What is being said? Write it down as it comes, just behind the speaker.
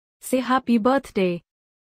say happy birthday.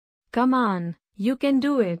 Come on, you can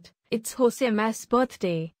do it. It's Josema's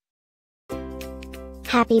birthday.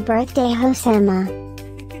 Happy birthday, Josema.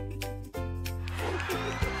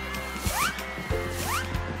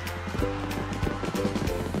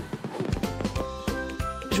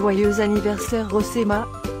 Joyeux anniversaire, Josema.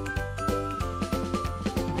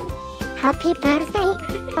 Happy birthday,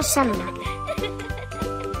 Josema.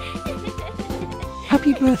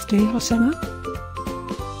 Happy birthday, Josema.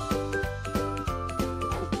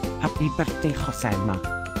 Happy birthday, Josema.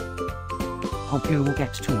 Hope you will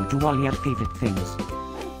get to do all your favorite things.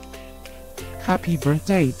 Happy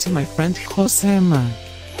birthday to my friend Josema.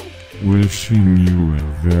 Wishing you a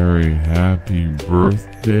very happy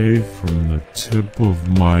birthday from the tip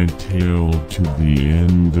of my tail to the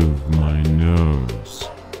end of my nose.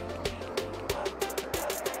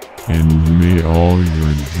 And may all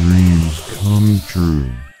your dreams come true.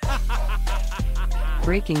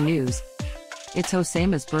 Breaking news. It's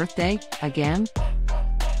Josema's birthday, again?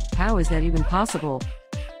 How is that even possible?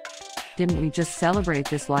 Didn't we just celebrate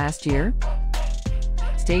this last year?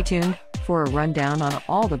 Stay tuned for a rundown on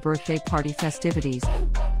all the birthday party festivities.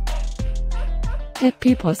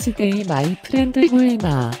 Happy birthday, my friend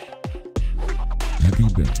Josema. Happy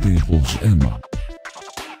birthday, Josema.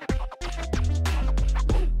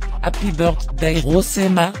 Happy birthday,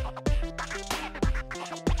 Josema.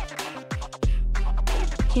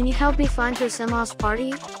 Can you help me find Josema's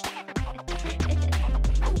party?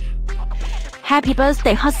 Happy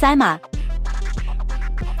birthday, Josema.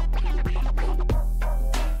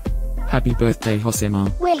 Happy birthday,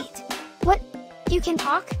 Josema. Wait, what? You can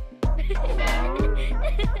talk?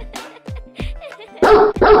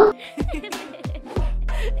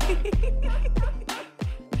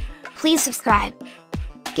 Please subscribe,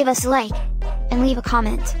 give us a like, and leave a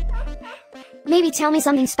comment. Maybe tell me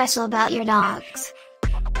something special about your dogs.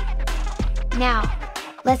 Now,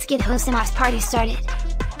 let's get Josema's party started.